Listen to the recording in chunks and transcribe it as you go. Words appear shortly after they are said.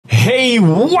Hey,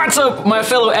 what's up my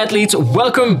fellow athletes?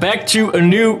 Welcome back to a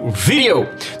new video.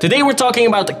 Today we're talking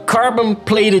about the carbon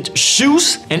plated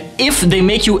shoes and if they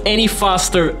make you any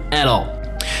faster at all.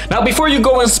 Now before you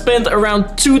go and spend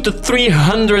around 200 to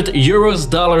 300 euros,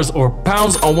 dollars or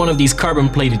pounds on one of these carbon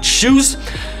plated shoes,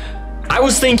 I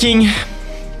was thinking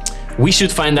we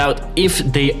should find out if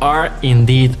they are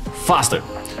indeed faster.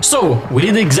 So we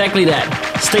did exactly that.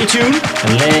 Stay tuned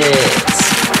and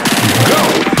let's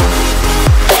go!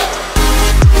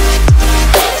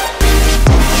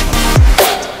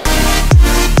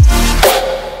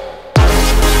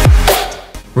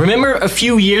 Remember a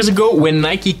few years ago when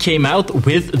Nike came out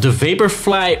with the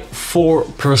Vaporfly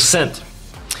 4%?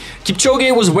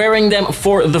 Kipchoge was wearing them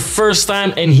for the first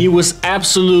time and he was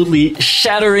absolutely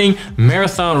shattering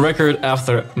marathon record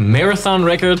after marathon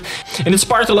record. And it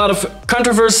sparked a lot of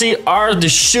controversy. Are the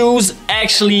shoes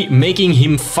actually making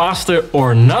him faster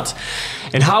or not?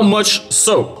 And how much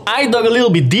so? I dug a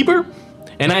little bit deeper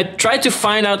and I tried to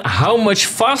find out how much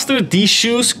faster these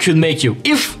shoes could make you,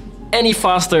 if any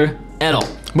faster at all.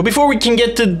 But before we can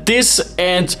get to this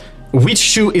and which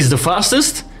shoe is the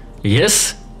fastest,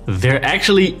 yes, there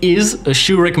actually is a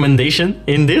shoe recommendation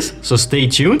in this, so stay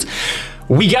tuned.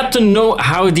 We got to know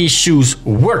how these shoes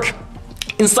work.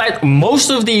 Inside most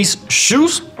of these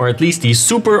shoes, or at least these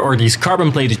super or these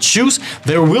carbon plated shoes,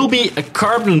 there will be a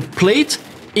carbon plate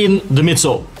in the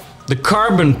midsole. The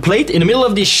carbon plate in the middle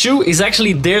of this shoe is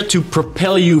actually there to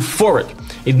propel you forward.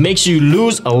 It makes you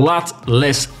lose a lot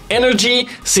less energy,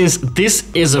 since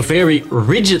this is a very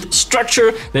rigid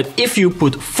structure that if you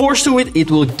put force to it,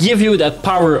 it will give you that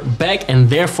power back and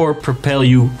therefore propel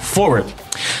you forward.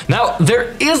 Now,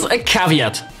 there is a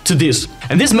caveat to this,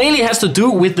 and this mainly has to do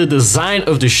with the design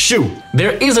of the shoe.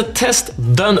 There is a test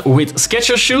done with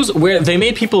Skechers shoes where they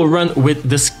made people run with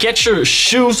the Skechers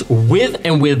shoes with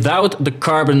and without the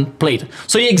carbon plate.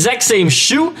 So the exact same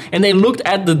shoe, and they looked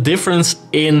at the difference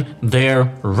in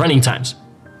their running times.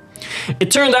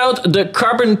 It turned out the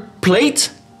carbon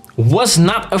plate was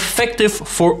not effective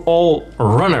for all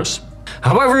runners.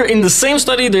 However, in the same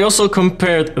study, they also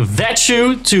compared that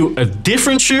shoe to a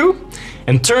different shoe,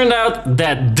 and turned out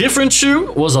that different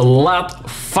shoe was a lot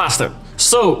faster.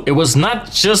 So it was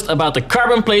not just about the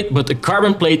carbon plate, but the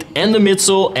carbon plate and the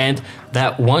midsole, and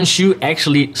that one shoe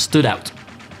actually stood out.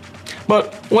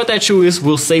 But what that shoe is,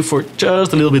 we'll save for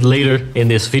just a little bit later in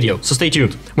this video, so stay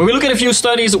tuned. When we look at a few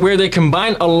studies where they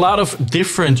combine a lot of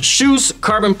different shoes,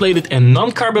 carbon plated and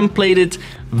non-carbon plated,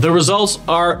 the results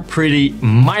are pretty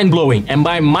mind-blowing. And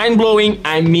by mind-blowing,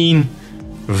 I mean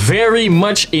very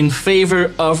much in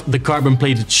favor of the carbon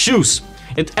plated shoes.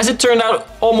 As it turned out,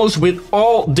 almost with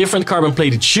all different carbon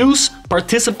plated shoes,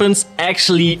 participants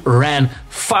actually ran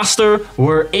faster,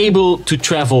 were able to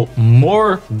travel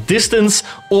more distance,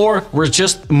 or were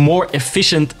just more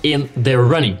efficient in their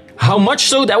running. How much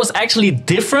so? That was actually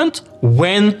different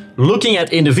when looking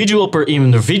at individual per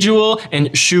individual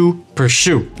and shoe per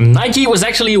shoe. Nike was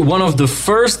actually one of the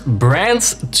first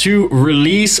brands to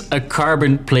release a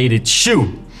carbon plated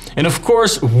shoe. And of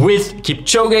course, with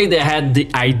Kipchoge, they had the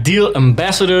ideal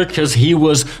ambassador because he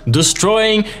was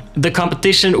destroying the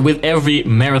competition with every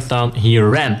marathon he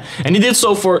ran. And he did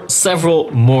so for several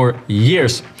more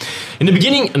years. In the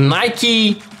beginning,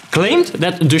 Nike claimed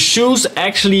that the shoes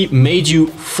actually made you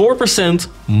 4%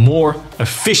 more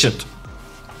efficient.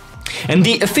 And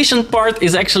the efficient part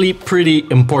is actually pretty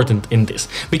important in this,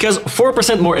 because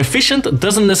 4% more efficient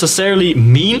doesn't necessarily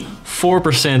mean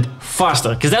 4%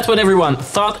 faster, because that's what everyone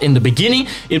thought in the beginning.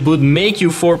 It would make you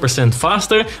 4%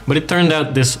 faster, but it turned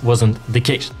out this wasn't the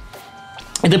case.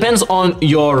 It depends on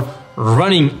your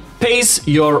running pace,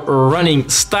 your running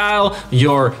style,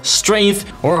 your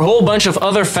strength, or a whole bunch of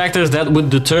other factors that would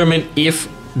determine if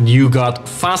you got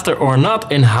faster or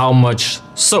not and how much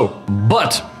so.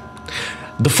 But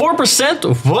the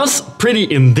 4% was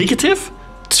pretty indicative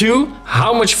to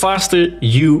how much faster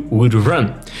you would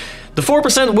run. The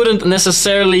 4% wouldn't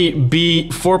necessarily be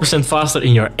 4% faster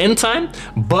in your end time,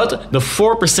 but the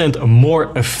 4%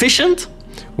 more efficient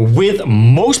with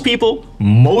most people,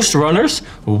 most runners,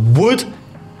 would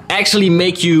actually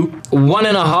make you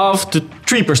 1.5 to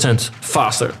 3%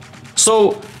 faster.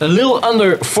 So a little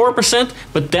under 4%,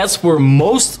 but that's where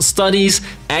most studies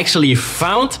actually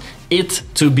found it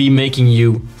to be making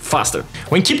you faster.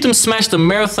 When Kiptum smashed the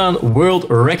marathon world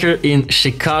record in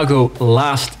Chicago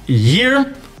last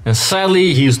year, and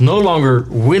sadly he's no longer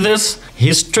with us,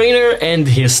 his trainer and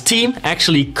his team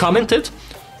actually commented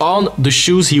on the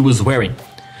shoes he was wearing.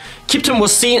 Kiptum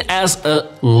was seen as a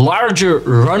larger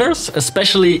runner,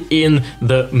 especially in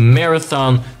the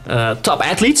marathon top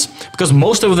athletes, because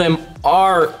most of them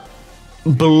are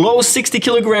below 60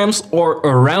 kilograms or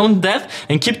around that,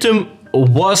 and Kiptum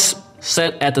was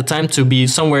set at the time to be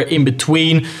somewhere in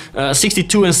between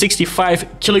 62 and 65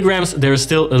 kilograms. There's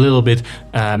still a little bit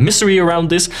mystery around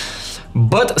this,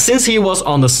 but since he was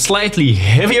on the slightly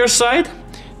heavier side,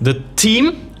 the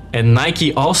team and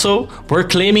Nike also were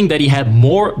claiming that he had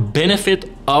more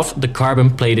benefit of the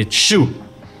carbon-plated shoe.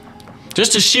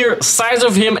 Just the sheer size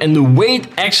of him and the weight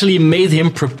actually made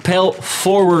him propel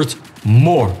forward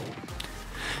more.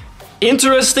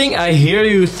 Interesting, I hear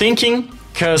you thinking,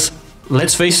 because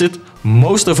let's face it,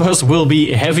 most of us will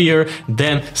be heavier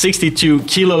than 62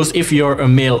 kilos if you're a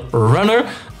male runner.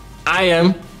 I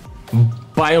am,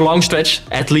 by a long stretch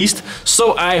at least,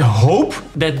 so I hope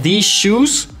that these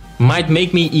shoes might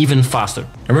make me even faster.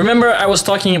 And remember, I was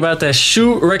talking about that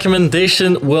shoe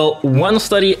recommendation. Well, one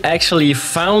study actually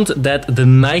found that the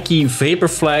Nike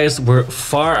Vaporflies were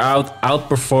far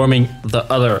outperforming the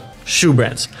other shoe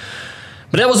brands.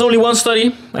 But that was only one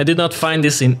study. I did not find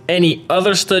this in any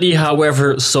other study,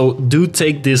 however, so do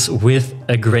take this with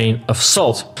a grain of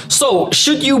salt. So,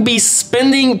 should you be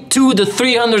spending €200 to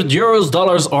 €300,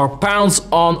 dollars or pounds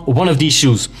on one of these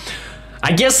shoes?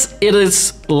 I guess it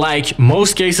is, like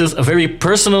most cases, a very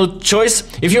personal choice.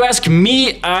 If you ask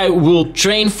me, I will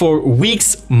train for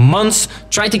weeks, months,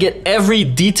 try to get every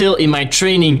detail in my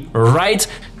training right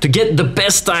to get the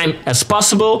best time as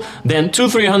possible. Then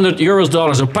 €200 to €300,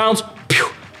 dollars or pounds,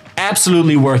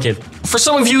 absolutely worth it. For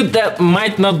some of you that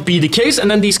might not be the case,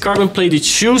 and then these carbon-plated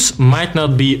shoes might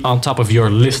not be on top of your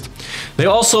list. They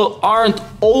also aren't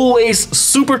always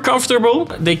super comfortable.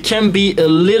 They can be a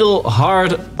little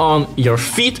hard on your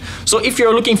feet. So if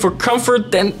you're looking for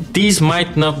comfort, then these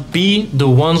might not be the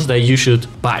ones that you should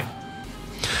buy.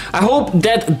 I hope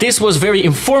that this was very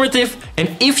informative, and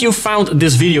if you found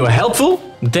this video helpful,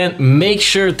 then make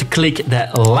sure to click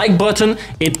that like button.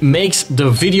 It makes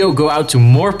the video go out to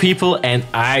more people and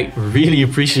I really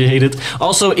appreciate it.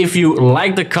 Also, if you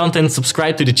like the content,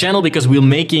 subscribe to the channel because we're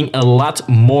making a lot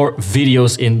more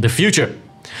videos in the future.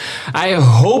 I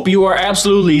hope you are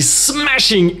absolutely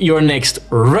smashing your next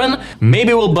run.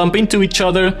 Maybe we'll bump into each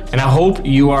other, and I hope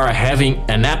you are having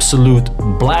an absolute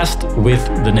blast with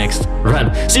the next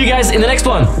run. See you guys in the next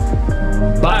one.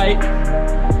 Bye.